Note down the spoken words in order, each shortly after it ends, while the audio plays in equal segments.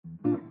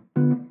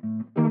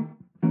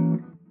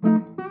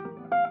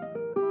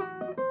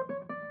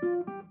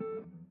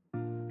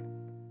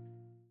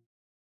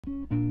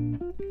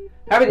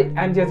Howdy,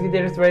 I'm Jazz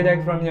guitarist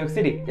right from New York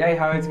City. Hey,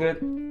 how is good?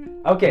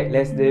 Okay,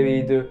 let's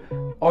do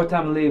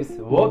Autumn Leaves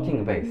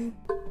walking bass.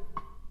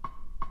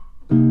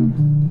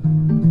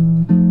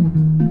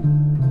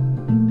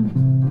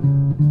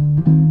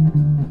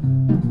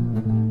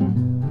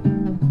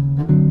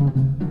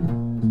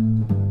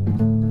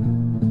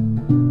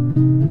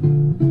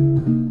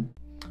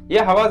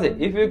 Yeah, how was it?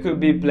 If you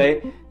could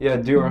play your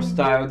dual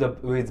style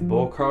with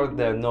vocal,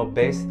 the no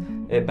bass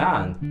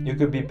band, you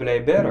could play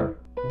better.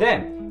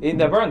 Then in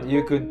the band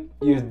you could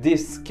use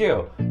this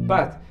skill,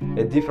 but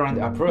a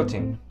different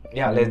approaching.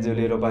 Yeah, let's do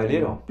little by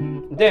little.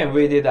 Then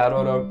we did a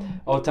lot of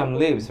Autumn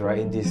Leaves, right?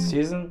 In this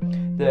season,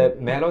 the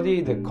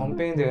melody, the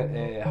comping,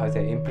 the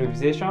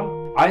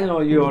improvisation. I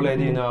know you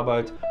already know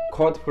about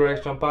chord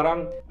progression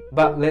pattern,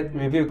 but let's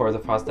review for the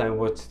first time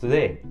what's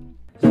today.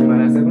 C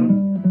minor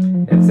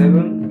 7,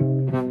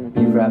 F7,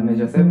 E flat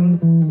major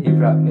 7, E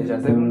flat major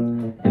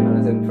 7, A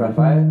minor 7 flat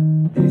 5,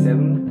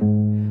 D7,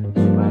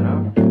 G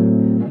minor,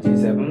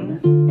 G7,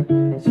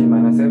 C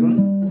minor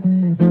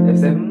 7,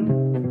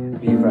 F7,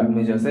 B flat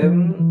major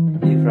 7,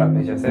 E flat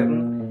major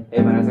 7,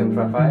 A minor 7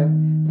 flat 5,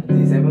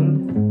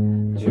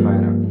 D7, G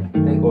minor.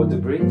 Then go to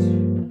bridge,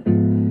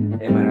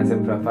 A minor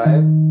 7 flat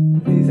 5,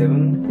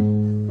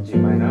 D7, G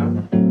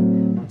minor,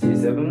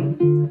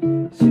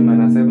 G7, C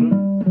minor 7,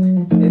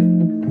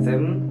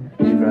 F7,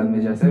 E flat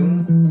major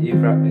 7, E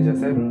flat major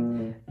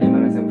 7, A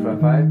minor 7 flat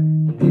 5,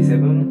 D7,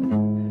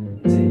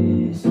 G,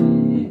 C,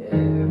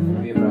 F,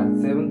 B flat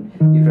 7,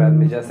 E flat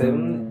major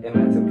 7, A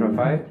minor 7 flat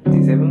 5,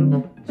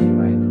 D7, G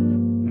minor.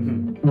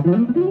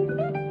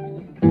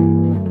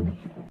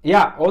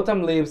 Yeah,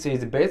 Autumn Leaves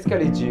is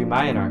basically G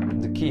minor,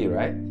 the key,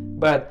 right?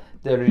 But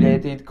the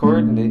related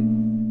chord, the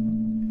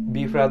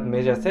B flat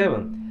major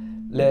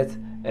 7, let's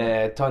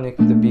tonic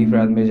the B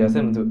flat major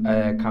 7 to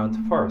count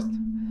first,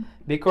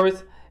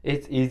 because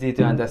it's easy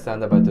to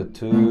understand about the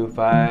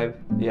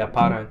 2-5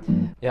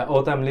 pattern. Yeah,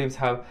 Autumn Leaves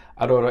have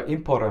a lot of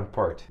important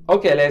part.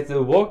 Okay, let's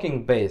do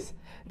walking bass.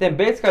 Then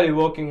basically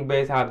walking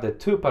bass have the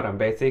 2 pattern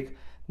basic.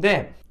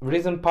 Then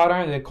rhythm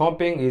pattern and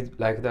comping is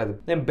like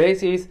that. Then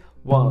bass is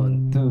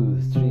 1, 2,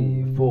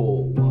 3,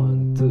 4,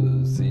 1,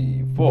 2,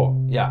 3,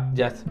 4. Yeah,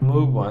 just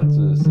move 1,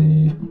 2,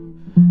 3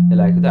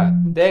 like that.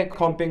 Then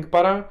comping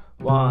pattern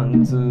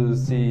 1, 2,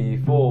 3,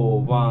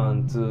 4,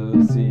 1,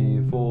 2,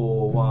 3,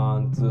 4,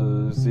 1,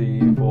 2,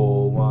 3,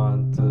 4,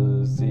 1,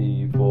 2,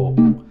 3, 4.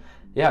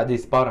 Yeah,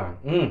 this pattern.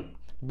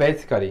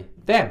 Basically.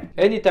 Then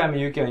anytime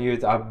you can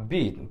use a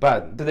beat,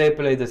 but today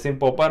play the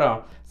simple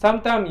pattern.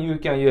 Sometimes you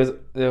can use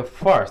the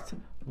first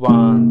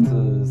 1,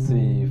 2,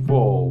 3,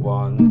 4,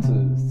 1,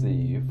 2,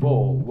 3,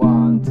 4,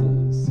 1,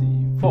 2,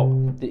 3,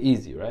 4. The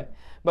easy, right?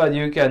 But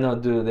you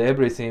cannot do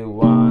everything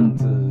 1,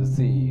 2,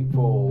 3,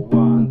 4,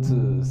 1,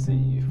 2,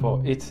 3,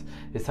 4. It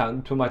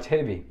sounds too much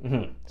heavy.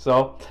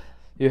 So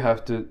you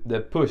have to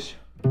push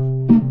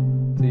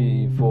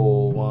 3,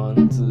 4,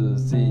 1, 2,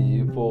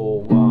 3,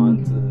 4,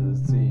 1, 2,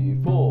 3,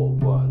 4,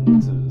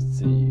 1, 2,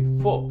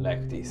 3, 4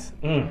 like this.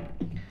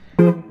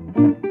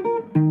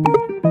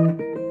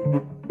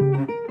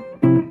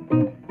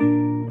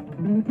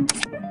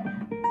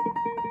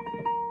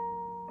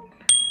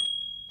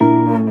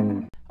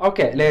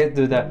 Okay, let's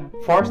do the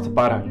first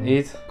pattern.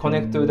 It's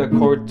connect to the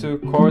chord to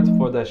chord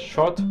for the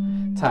short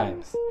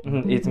times.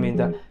 It means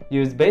that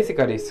use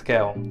basically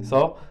scale.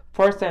 So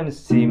first time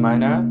C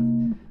minor,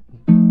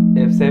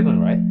 F7,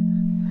 right?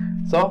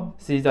 So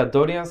see the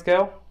Dorian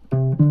scale.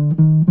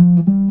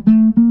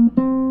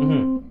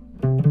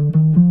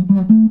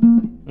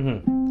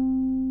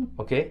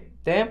 Okay,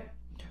 then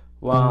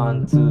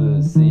 1,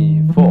 2,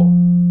 3, 4.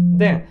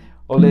 Then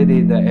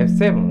already the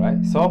F7,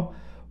 right? So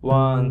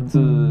 1,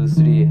 2,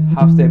 3,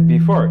 half step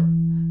before,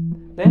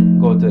 then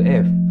go to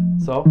F.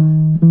 So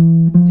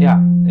yeah,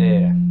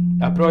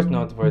 approach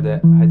note for the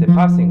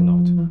passing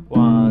note.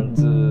 1,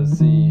 2,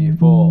 3,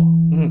 4.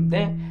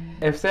 Then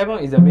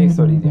F7 is a mixed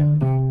Lydian,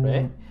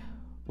 right?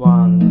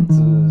 1,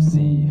 2,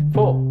 3,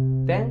 4.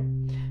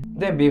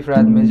 Then B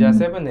flat major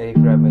 7, A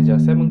flat major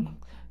 7.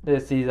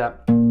 Let's see the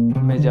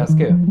major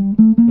scale.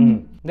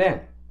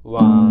 Then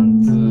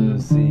 1, 2,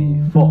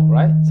 3, 4,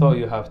 right? So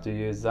you have to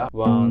use that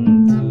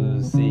 1,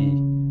 2,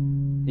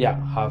 3,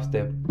 half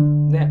step.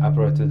 Then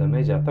approach to the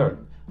major third,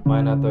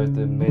 minor third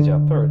to major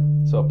third.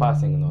 So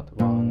passing note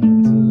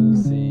 1,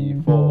 2,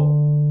 3,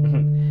 4.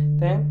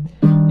 Then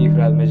E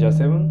flat major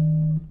 7.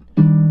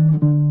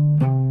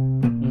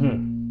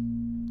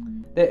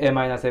 Then A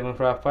minor 7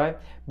 flat 5.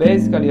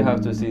 Basically you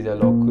have to see the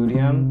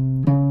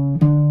Loculium,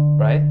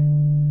 right?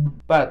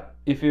 But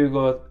if you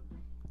go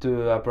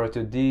to approach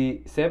to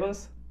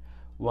D7s,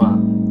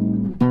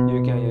 1,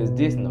 you can use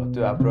this note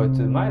to approach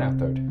to minor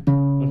third.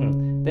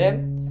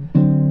 Then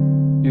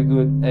you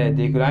could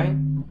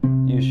decline.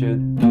 You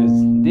should use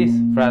this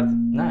flat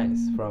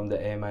 9s from the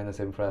A minor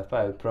 7 flat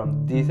 5,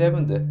 from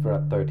D7 to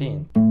flat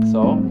 13.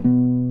 So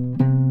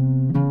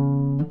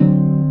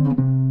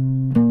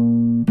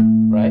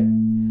right,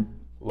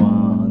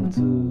 1,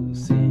 2,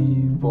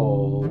 3,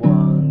 4,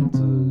 1,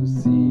 2,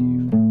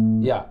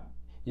 3. Yeah,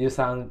 you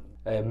sound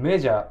a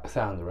major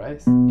sound,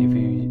 right? If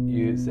you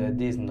use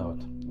this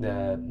note,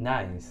 the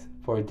nines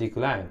for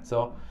decline,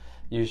 so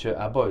you should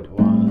avoid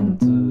 1,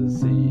 2,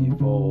 3,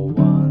 4,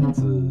 1,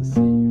 2, 3,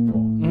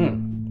 4.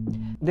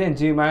 Then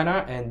G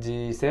minor and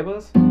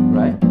G7s,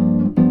 right?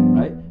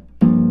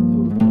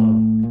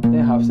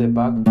 Then half step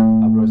back,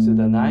 approach to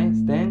the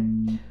nines.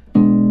 Then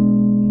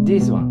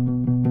this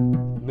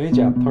one,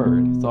 major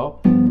third. So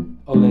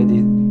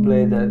already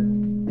play the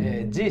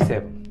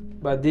G7,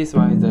 but this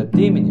one is a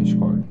diminished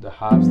chord, the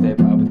half step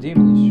up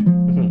diminished,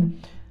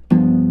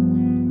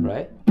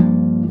 right?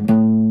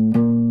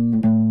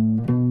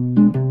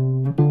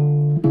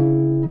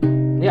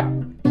 Yeah,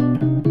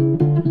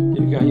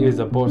 you can use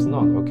the both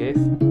note, okay?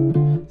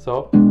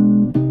 So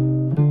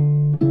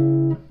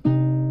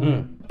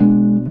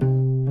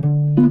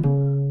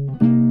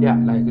yeah,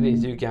 like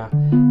this, you can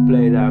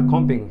play the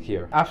comping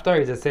here. After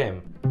is the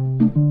same.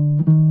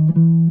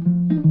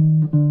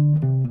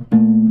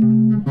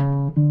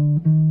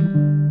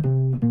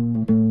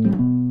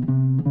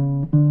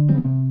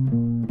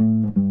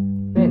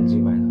 Then G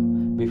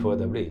minor before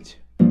the bridge.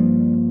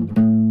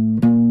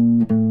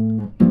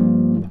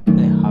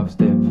 Then half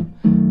step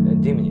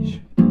diminish.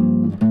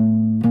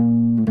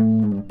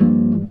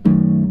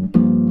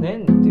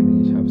 Then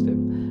diminish half step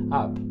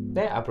up.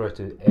 Then approach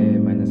to A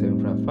minor 7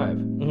 flat 5.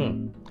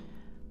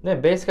 Then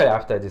basically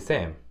after the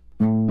same.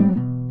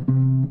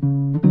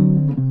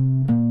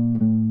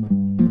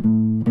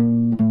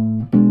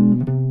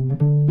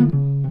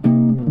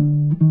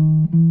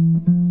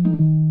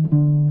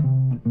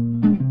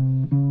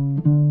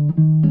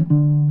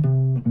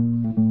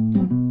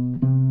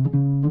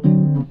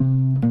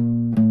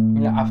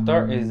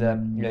 After is the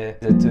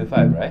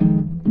 2-5, right?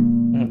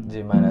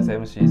 G minor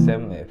 7,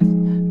 C7, F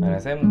minor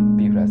 7,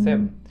 B flat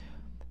 7.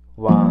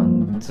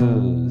 1,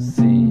 2,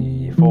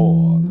 3,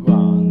 4.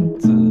 1,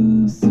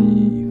 2,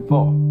 3,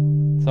 4.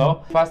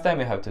 So first time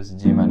you have to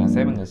G minor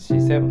 7 and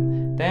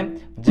C7. Then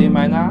G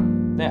minor,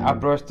 then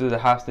approach to the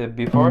half step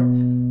before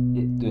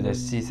to the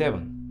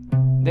C7.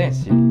 Then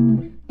C.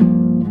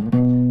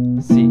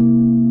 C.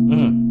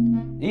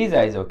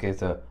 Either is okay,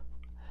 so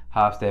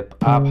half step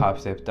up, half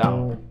step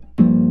down.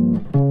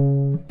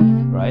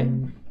 Right?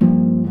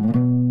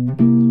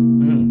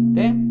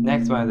 Then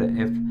next one is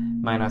the F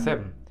minor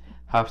 7.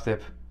 Half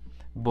step,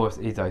 both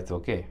either it's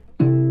okay.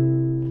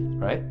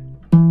 Right?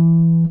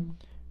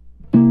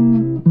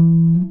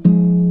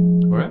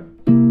 Alright?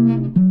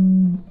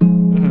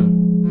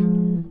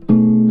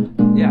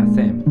 Yeah,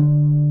 same.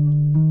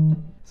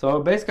 So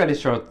basically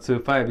short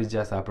 2-5 is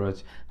just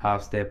approach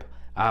half step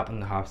up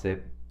and half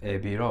step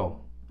below.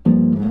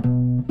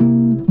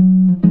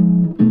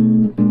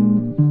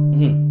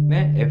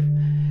 Then if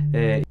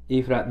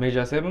E flat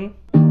major 7,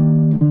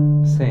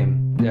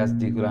 same, just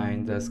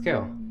decline the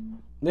scale.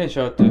 Then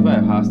short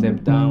 2-5, half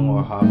step down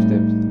or half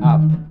step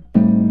up.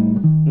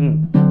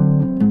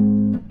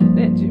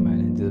 Then G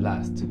minor to the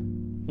last.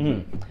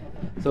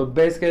 So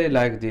basically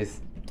like this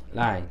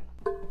line.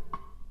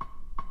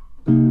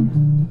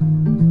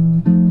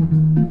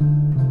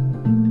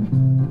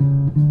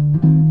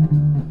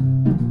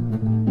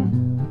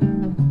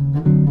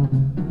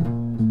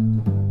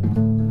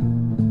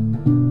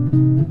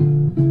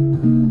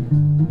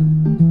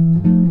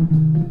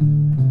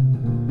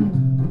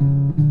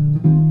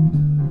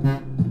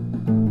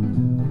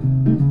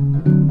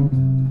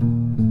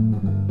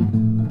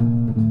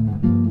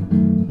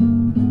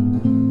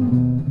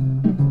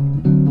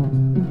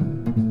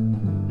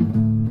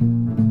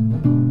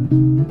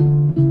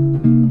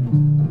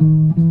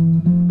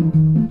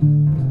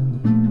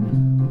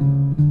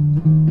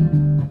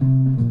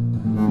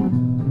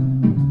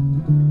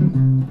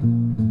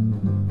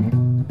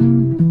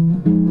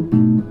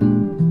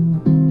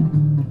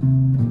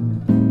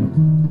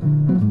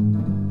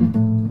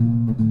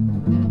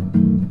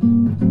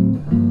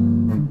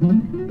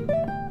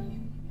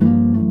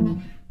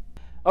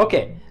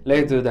 Okay,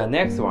 let's do the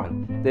next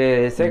one.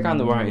 The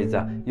second one is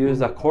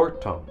use a chord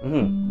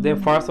tone. The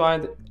first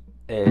one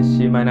is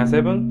C minor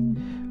 7,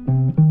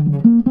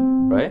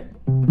 right?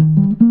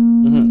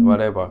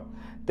 Whatever.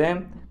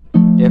 Then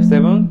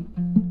F7,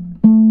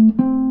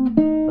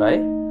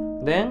 right?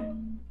 Then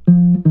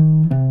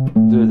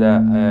do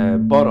the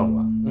bottom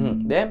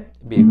one. Then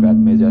B flat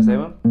major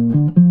 7.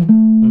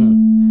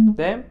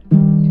 Then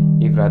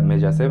E flat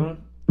major 7.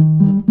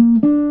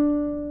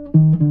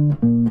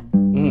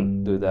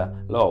 Do the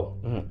low.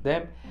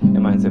 Then A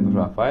minor 7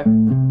 flat 5.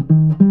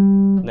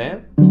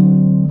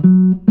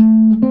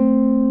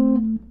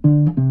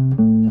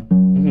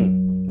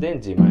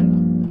 Then G minor.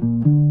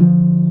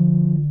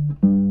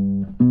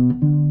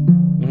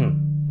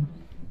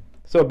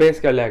 So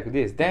basically like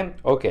this. Then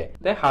okay.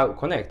 Then how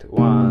connect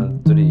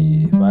 1,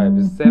 3,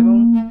 5,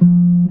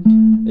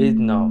 7. Is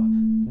no.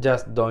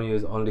 Just don't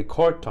use only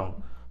chord tone.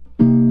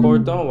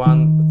 Chord tone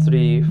 1,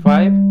 3,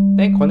 5.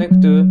 Then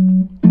connect to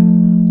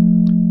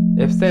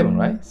F7,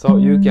 right? So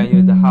you can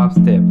use the half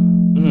step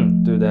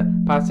to the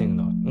passing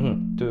note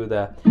to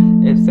the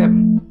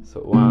F7.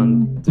 So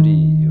 1,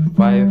 3,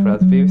 5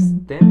 flat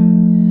 5th,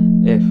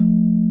 then F.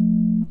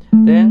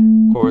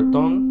 Then chord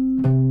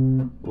tone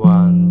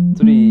 1,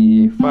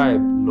 3,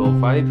 5, low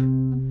 5,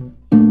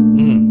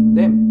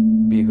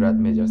 then B flat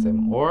major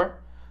 7, or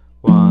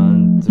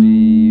 1,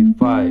 3,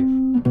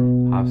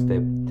 5, half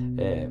step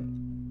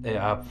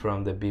up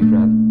from the B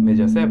flat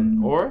major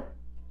 7, or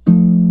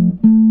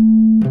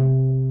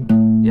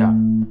yeah,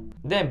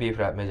 then B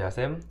flat major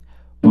 7,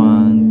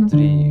 1,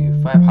 3,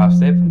 5, half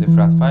step, the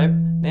flat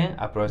 5, then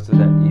approach to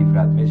the E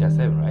flat major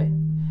 7, right?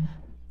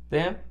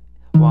 Then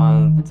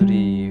 1,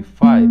 3,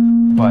 5,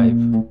 5,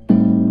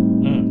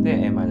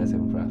 then A minor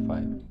 7 flat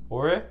 5,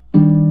 or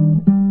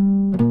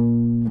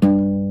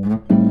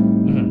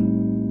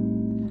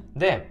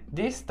then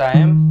this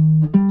time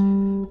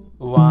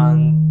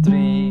 1,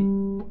 3,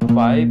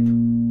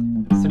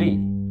 5, 3,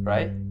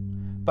 right?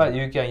 But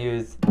you can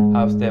use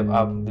half step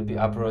up the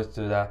approach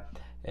to the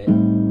A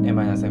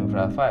minor 7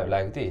 flat 5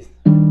 like this.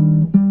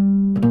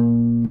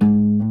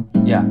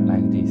 Yeah,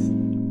 like this.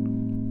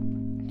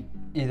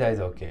 Either is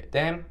okay.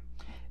 Then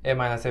A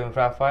minor 7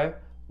 flat 5,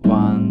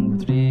 1,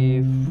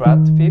 3 flat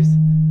 5th,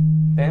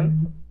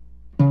 then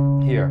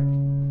here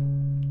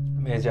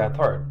major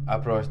third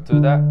approach to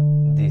the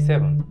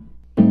D7,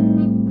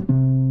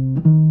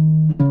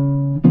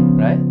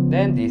 right?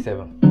 Then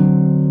D7,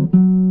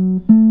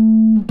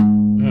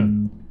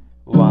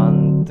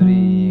 1,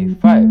 3,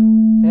 5,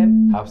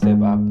 then half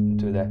step up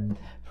to the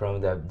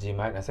from the G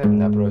minor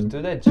 7 approach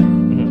to the G,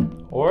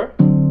 or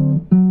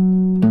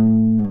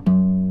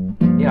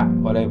yeah,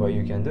 whatever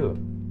you can do.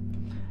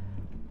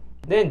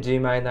 Then G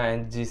minor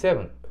and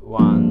G7,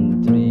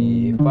 1,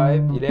 3,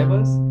 5,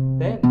 11th,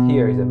 then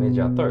here is a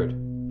major third.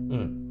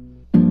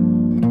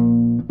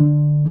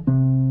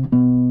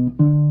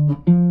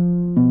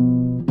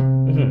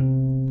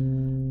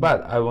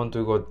 But I want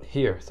to go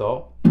here,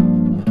 so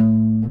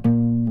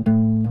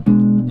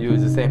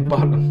use the same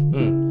pattern.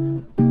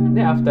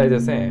 Then after the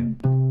same,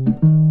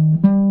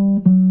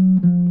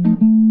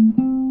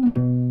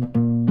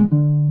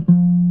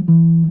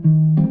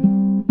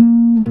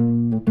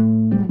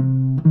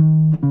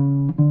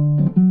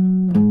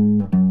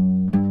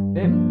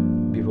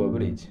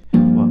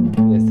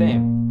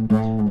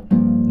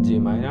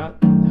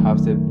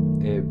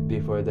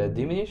 before the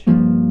diminish,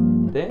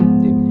 then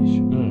diminish.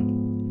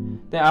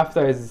 Then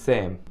after is the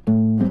same.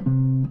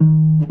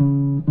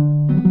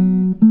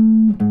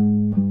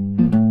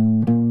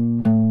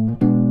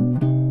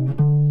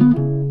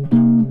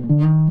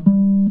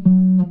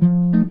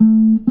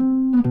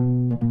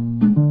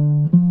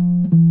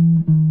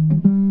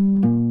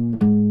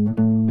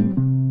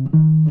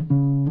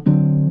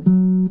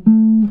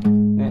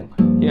 Then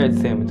here is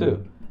the same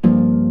too.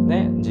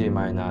 Then G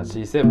minor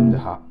C7, the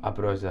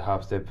approach the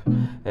half step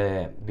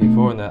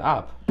before the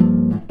up.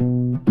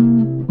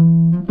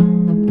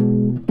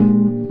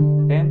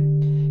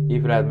 Then E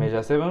flat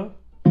major 7,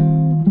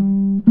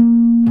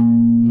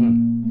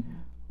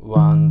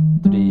 1,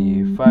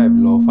 3, 5,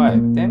 low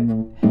 5.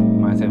 Then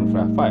minor 7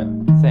 flat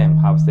 5, same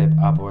half step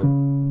upward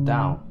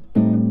down.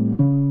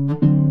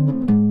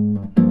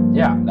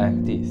 Yeah,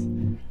 like this.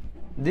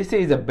 This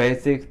is a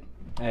basic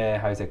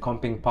how you say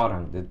comping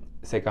pattern, the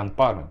second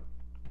pattern.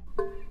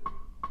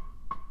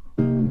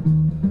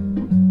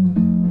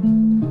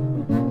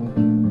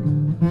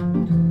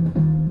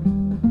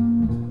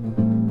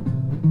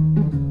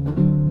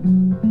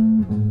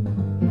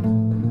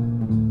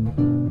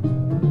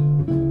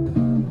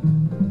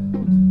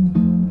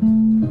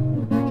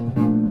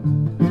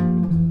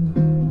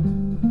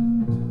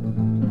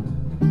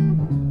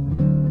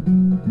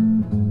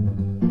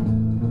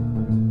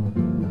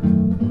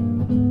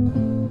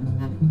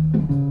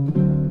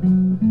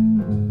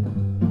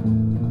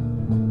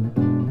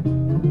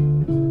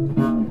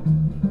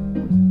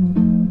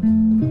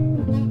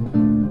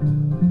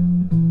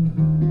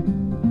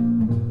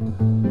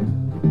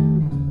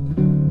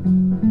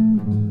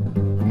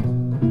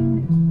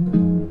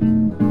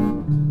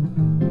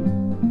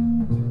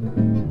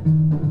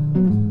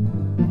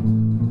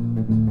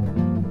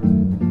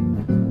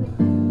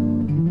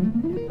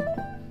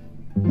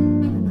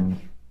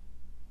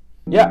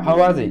 Yeah, how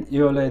was it?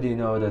 You already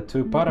know the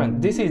two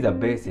patterns. This is the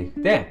basic.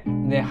 Then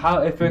how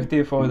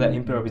effective for the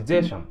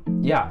improvisation?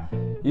 Yeah,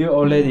 you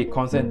already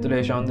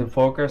concentration to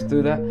focus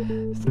to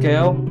the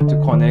scale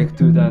to connect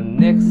to the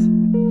next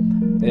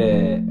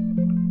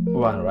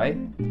one, right?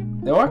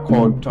 Or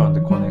chord tone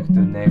to connect to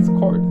the next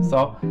chord.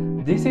 So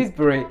this is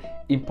very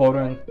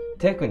important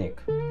technique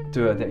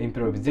to the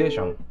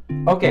improvisation.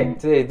 Okay,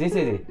 today this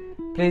is it.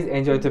 Please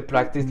enjoy to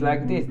practice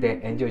like this,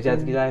 then enjoy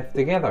jazz life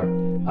together.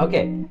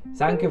 Okay,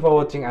 thank you for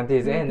watching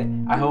until the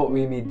end. I hope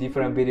we meet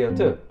different video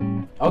too.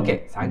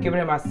 Okay, thank you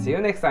very much. See you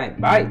next time.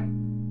 Bye.